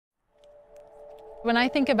When I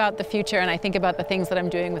think about the future and I think about the things that I'm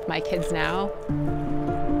doing with my kids now,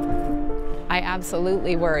 I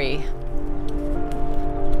absolutely worry.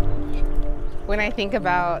 When I think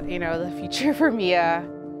about, the future for Mia,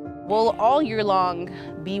 will all year long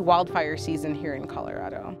be wildfire season here in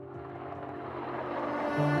Colorado.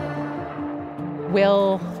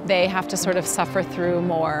 Will they have to sort of suffer through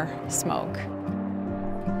more smoke?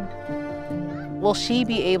 Will she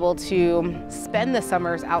be able to spend the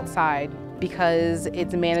summers outside because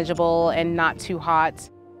it's manageable and not too hot?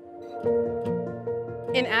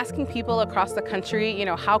 In asking people across the country,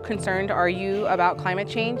 how concerned are you about climate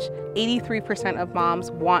change? 83% of moms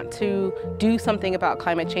want to do something about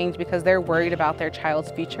climate change because they're worried about their child's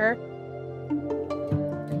future.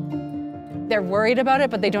 They're worried about it,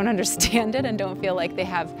 but they don't understand it and don't feel like they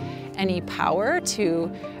have any power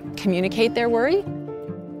to communicate their worry.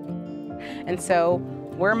 And so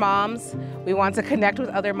we're moms. We want to connect with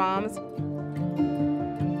other moms.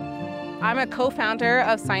 I'm a co-founder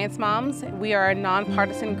of Science Moms. We are a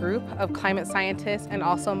nonpartisan group of climate scientists and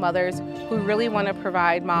also mothers who really want to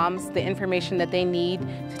provide moms the information that they need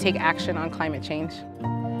to take action on climate change.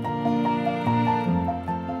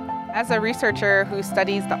 As a researcher who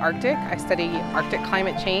studies the Arctic, I study Arctic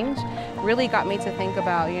climate change, really got me to think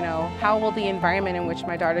about, how will the environment in which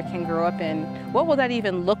my daughter can grow up in, what will that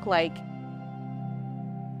even look like?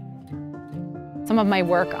 Some of my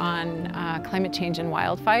work on climate change and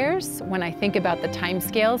wildfires, when I think about the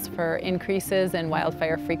timescales for increases in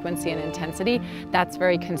wildfire frequency and intensity, that's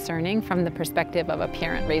very concerning from the perspective of a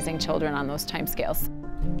parent raising children on those timescales.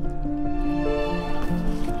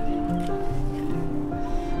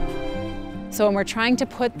 So when we're trying to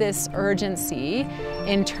put this urgency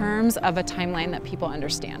in terms of a timeline that people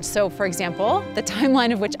understand. So for example, the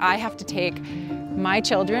timeline of which I have to take my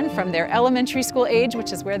children from their elementary school age,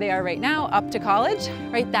 which is where they are right now, up to college,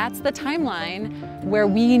 right? That's the timeline where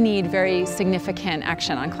we need very significant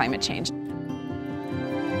action on climate change.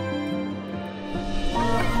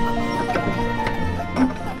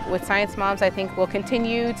 With Science Moms, I think we'll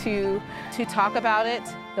continue to talk about it.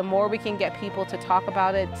 The more we can get people to talk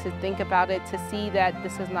about it, to think about it, to see that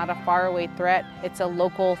this is not a faraway threat, it's a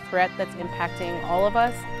local threat that's impacting all of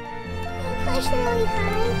us. Push really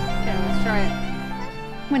high. Okay, let's try it.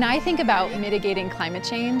 When I think about mitigating climate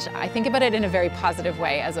change, I think about it in a very positive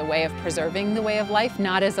way, as a way of preserving the way of life,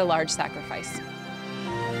 not as a large sacrifice.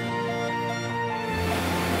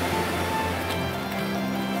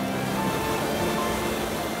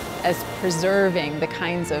 As preserving the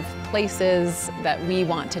kinds of places that we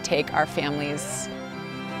want to take our families.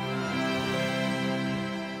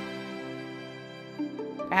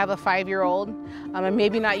 I have a 5-year-old. I'm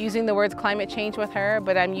maybe not using the words climate change with her,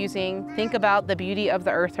 but I'm think about the beauty of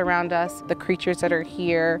the earth around us, the creatures that are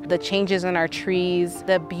here, the changes in our trees,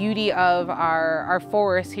 the beauty of our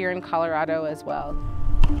forests here in Colorado as well.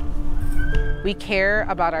 We care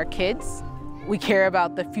about our kids. We care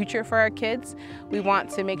about the future for our kids. We want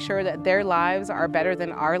to make sure that their lives are better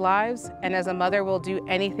than our lives. And as a mother, we'll do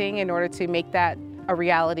anything in order to make that a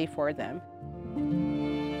reality for them.